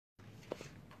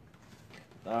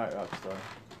Alright, Rockstar.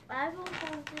 I will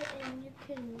hold it and you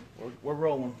can. We're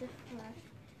rolling. The front.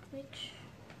 Make sure,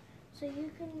 so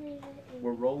you can read it.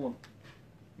 We're rolling.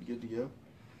 You good to go?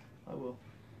 I will.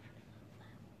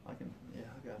 I can. Yeah,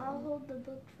 I got it. I'll hold the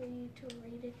book for you to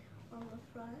read it on the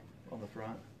front. On the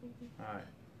front? Mm-hmm. Alright.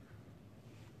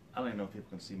 I don't even know if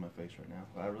people can see my face right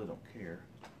now. I really don't care.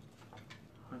 I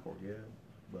think we're good.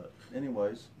 But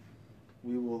anyways,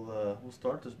 we'll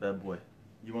start this bad boy.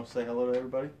 You want to say hello to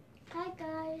everybody? Hi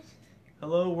guys.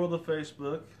 Hello, world of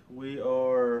Facebook. We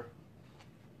are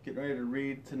getting ready to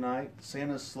read tonight.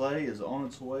 Santa's Sleigh is on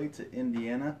its way to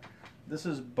Indiana. This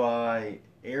is by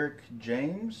Eric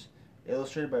James,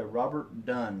 illustrated by Robert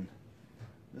Dunn.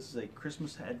 This is a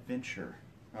Christmas adventure.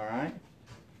 All right?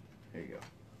 Here you go.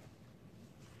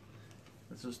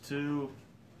 This is to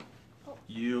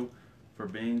you for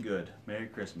being good. Merry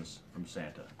Christmas from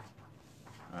Santa.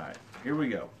 All right, here we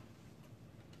go.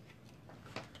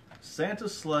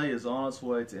 Santa's sleigh is on its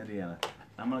way to Indiana.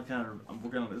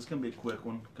 It's gonna be a quick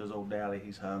one because old Daddy,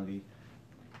 he's hungry.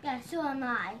 Yeah, so am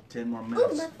I. 10 more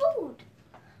minutes. Ooh, my food.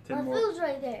 My food's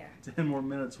right there. 10 more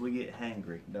minutes, we get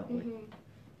hangry, don't we?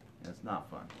 Mm-hmm. It's not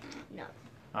fun. No.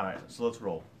 All right, so let's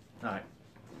roll. All right.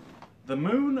 The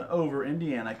moon over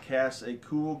Indiana casts a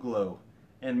cool glow,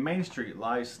 and Main Street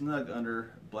lies snug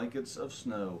under blankets of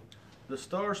snow. The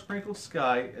star-sprinkled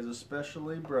sky is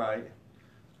especially bright.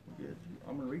 Good.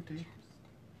 I'm gonna read to you.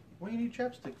 What do you need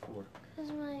chapstick for?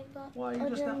 Because my Why you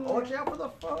just not? Oh, watch out for the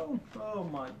phone! Oh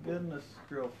my goodness,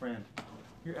 girlfriend,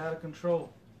 you're out of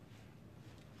control.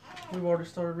 We've already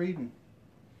started reading.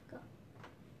 Go.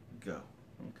 Go.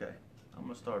 Okay. I'm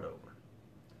gonna start over.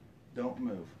 Don't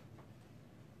move.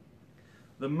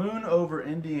 The moon over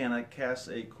Indiana casts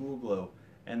a cool glow,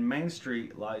 and Main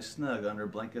Street lies snug under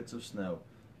blankets of snow.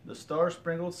 The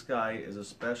star-sprinkled sky is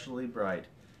especially bright.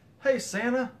 Hey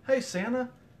Santa! Hey Santa!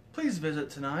 Please visit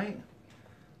tonight.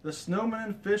 The snowmen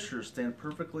and fishers stand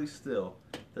perfectly still,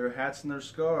 their hats and their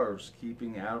scarves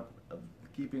keeping out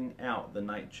the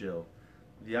night chill.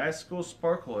 The icicles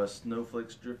sparkle as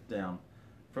snowflakes drift down,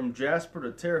 from Jasper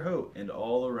to Terre Haute and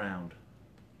all around.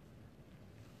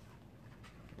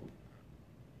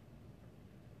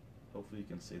 Hopefully you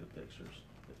can see the pictures.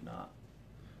 If not,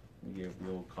 we gave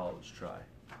the old college try.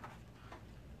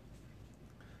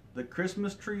 The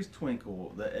Christmas trees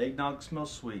twinkle, the eggnog smells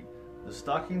sweet, the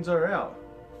stockings are out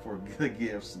for the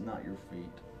gifts, not your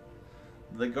feet.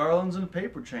 The garlands and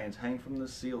paper chains hang from the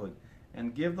ceiling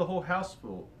and give the whole house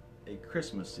full a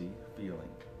Christmassy feeling.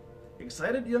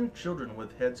 Excited young children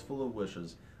with heads full of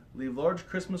wishes leave large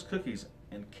Christmas cookies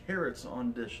and carrots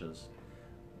on dishes.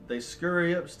 They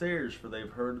scurry upstairs, for they've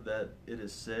heard that it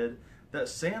is said that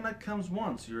Santa comes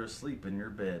once you're asleep in your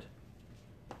bed.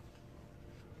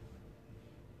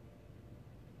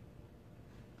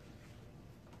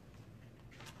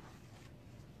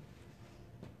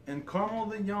 In Carmel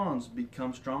the yawns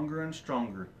become stronger and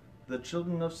stronger. The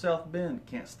children of South Bend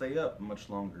can't stay up much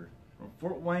longer. From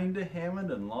Fort Wayne to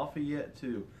Hammond and Lafayette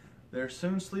too, they're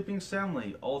soon sleeping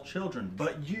soundly, all children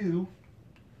but you.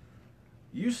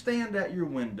 You stand at your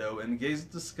window and gaze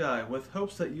at the sky with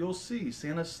hopes that you'll see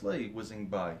Santa's sleigh whizzing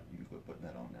by. You can quit putting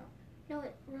that on now. No,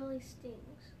 it really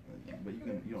stings. But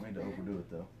you don't need to overdo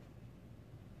it though.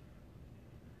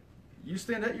 You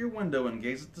stand at your window and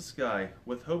gaze at the sky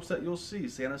with hopes that you'll see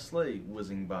Santa's sleigh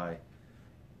whizzing by.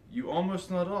 You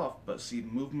almost nod off but see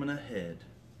movement ahead. ...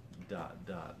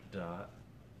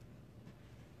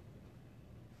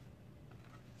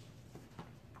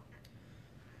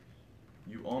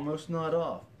 You almost nod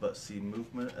off, but see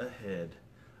movement ahead.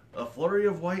 A flurry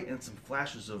of white and some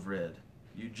flashes of red.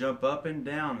 You jump up and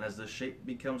down as the shape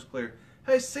becomes clear.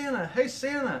 Hey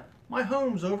Santa, my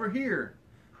home's over here.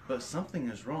 But something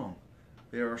is wrong.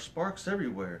 There are sparks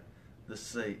everywhere. The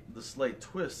sleigh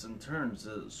twists and turns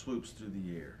as it swoops through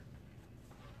the air.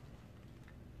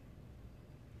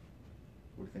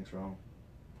 What do you think's wrong?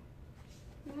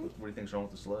 What do you think's wrong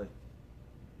with the sleigh?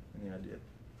 Any idea?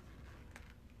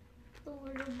 The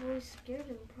little boy scared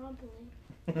him,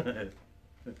 probably.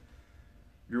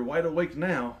 You're wide awake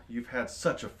now. You've had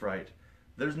such a fright.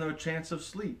 There's no chance of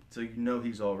sleep till you know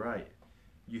he's all right.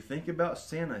 You think about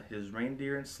Santa, his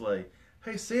reindeer and sleigh.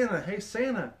 Hey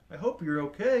Santa, I hope you're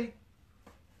okay.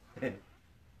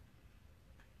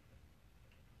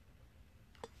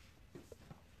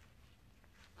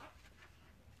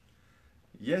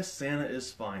 Yes, Santa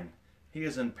is fine. He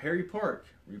is in Perry Park,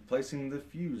 replacing the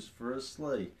fuse for a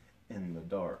sleigh in the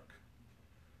dark.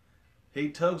 He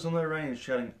tugs on the reins,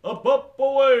 shouting, "Up, up,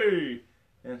 away!"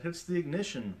 and hits the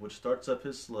ignition, which starts up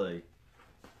his sleigh.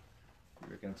 You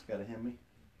reckon it's got a Hemi?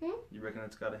 Hmm? You reckon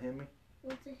it's got a Hemi?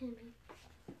 What's a Hemi?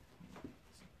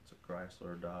 It's a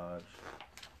Chrysler, Dodge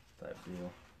type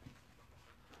deal.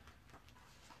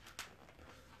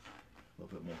 A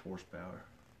little bit more horsepower.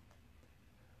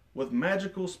 With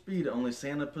magical speed only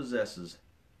Santa possesses,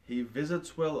 he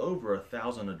visits well over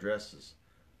 1,000 addresses.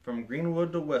 From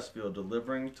Greenwood to Westfield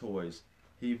delivering toys,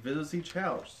 he visits each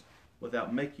house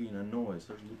without making a noise.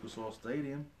 There's Lucas Oil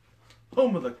Stadium,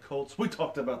 home of the Colts. We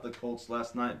talked about the Colts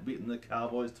last night beating the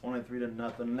Cowboys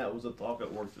 23-0. That was the talk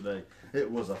at work today. It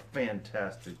was a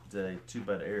fantastic day. Too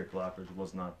bad Eric Lockers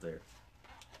was not there.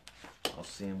 I'll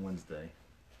see him Wednesday.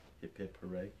 Hip hip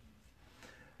hooray.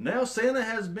 Now Santa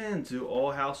has been to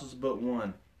all houses but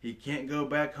one. He can't go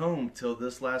back home till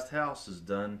this last house is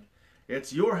done.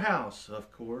 It's your house,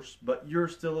 of course, but you're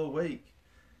still awake.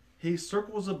 He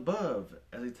circles above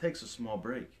as he takes a small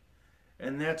break.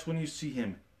 And that's when you see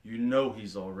him. You know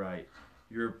he's all right.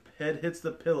 Your head hits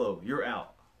the pillow. You're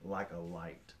out like a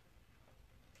light.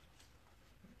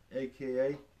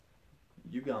 AKA,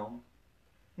 you gone.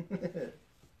 Kind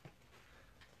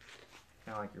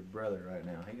of like your brother right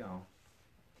now. He gone.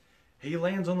 He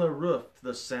lands on the roof to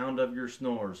the sound of your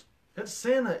snores. It's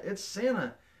Santa! It's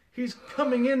Santa! He's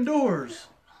coming indoors!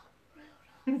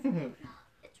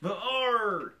 But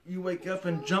you wake up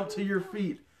and jump to your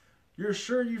feet. You're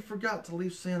sure you forgot to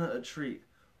leave Santa a treat.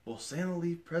 Will Santa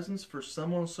leave presents for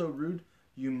someone so rude?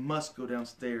 You must go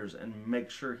downstairs and make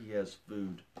sure he has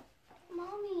food.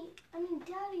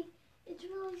 Daddy, it's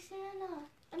really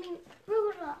Santa.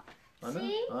 Rudolph. I know,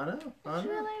 See? I know. It's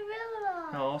really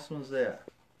Rudolph. How awesome is that?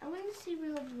 I want to see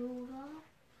real Rudolph.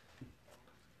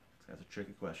 That's a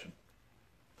tricky question.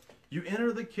 You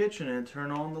enter the kitchen and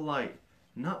turn on the light,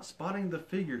 not spotting the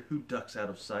figure who ducks out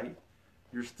of sight.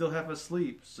 You're still half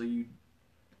asleep, so you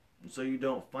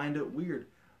don't find it weird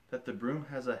that the broom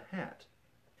has a hat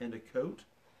and a coat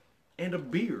and a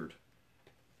beard.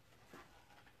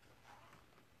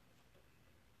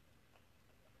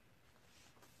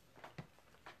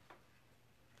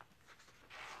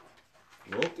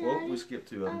 Whoa, we skipped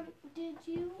two of them. Did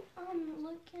you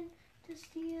look in to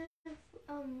see if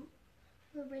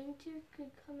the reindeer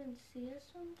could come and see us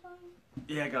sometime?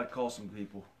 Yeah, I gotta call some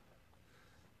people.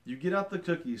 You get out the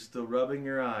cookies, still rubbing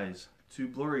your eyes, too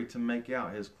blurry to make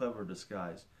out his clever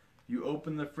disguise. You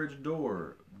open the fridge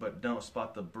door, but don't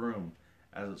spot the broom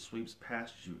as it sweeps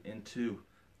past you into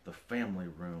the family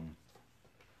room.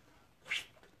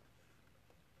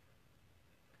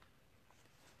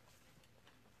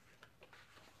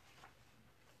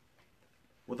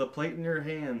 With a plate in your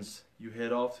hands, you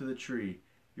head off to the tree.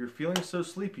 You're feeling so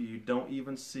sleepy you don't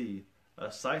even see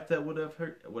a sight that would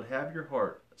have your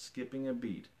heart skipping a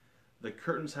beat. The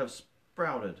curtains have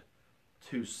sprouted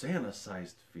to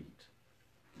Santa-sized feet.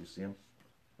 You see them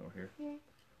over here?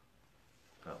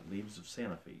 Yeah. Leaves of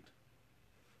Santa feet.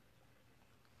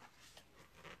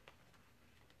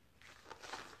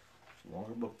 It's a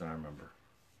longer book than I remember.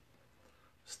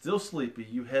 Still sleepy,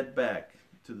 you head back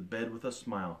to the bed with a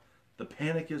smile. The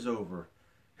panic is over.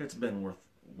 It's been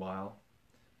worthwhile.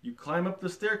 You climb up the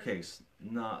staircase,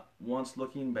 not once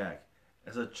looking back,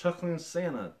 as a chuckling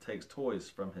Santa takes toys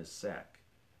from his sack.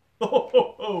 Ho,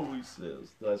 ho, ho, he says.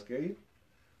 Did I scare you?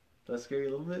 Did I scare you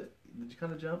a little bit? Did you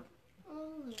kind of jump?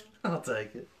 Oh. I'll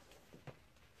take it.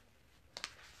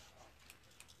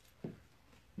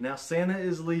 Now Santa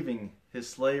is leaving. His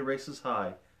sleigh races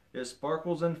high. It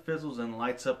sparkles and fizzles and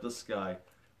lights up the sky.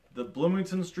 The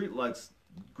Bloomington streetlights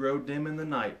grow dim in the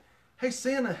night. Hey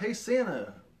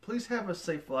Santa, please have a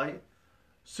safe flight.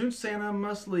 Soon Santa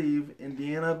must leave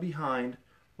Indiana behind,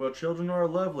 where children are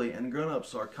lovely and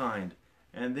grown-ups are kind.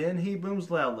 And then he booms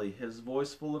loudly, his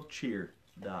voice full of cheer.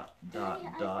 Dot, dot,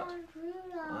 Daddy, dot. I found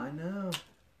Rudolph. I know.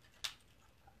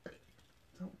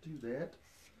 Don't do that.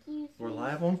 Excuse We're me.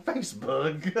 live on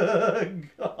Facebook.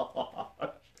 Gosh.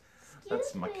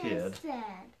 That's my kid. I said,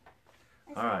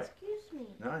 All right. Excuse me.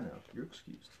 I know. You're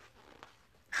excused.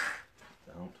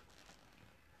 Don't.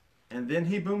 And then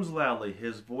he booms loudly,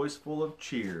 his voice full of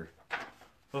cheer.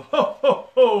 Ho, ho, ho,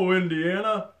 ho,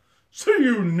 Indiana. See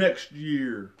you next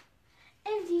year.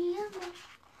 Indiana.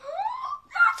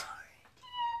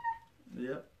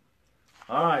 Yep.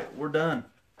 All right, we're done.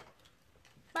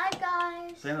 Bye,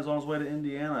 guys. Santa's on his way to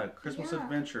Indiana. Christmas Yeah.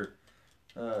 Adventure.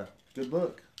 Good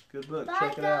book. Good book. Bye,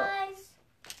 Check it out. guys.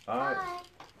 All right. Bye.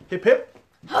 Hip hip.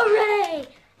 Hooray!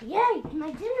 Yay!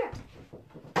 My dinner.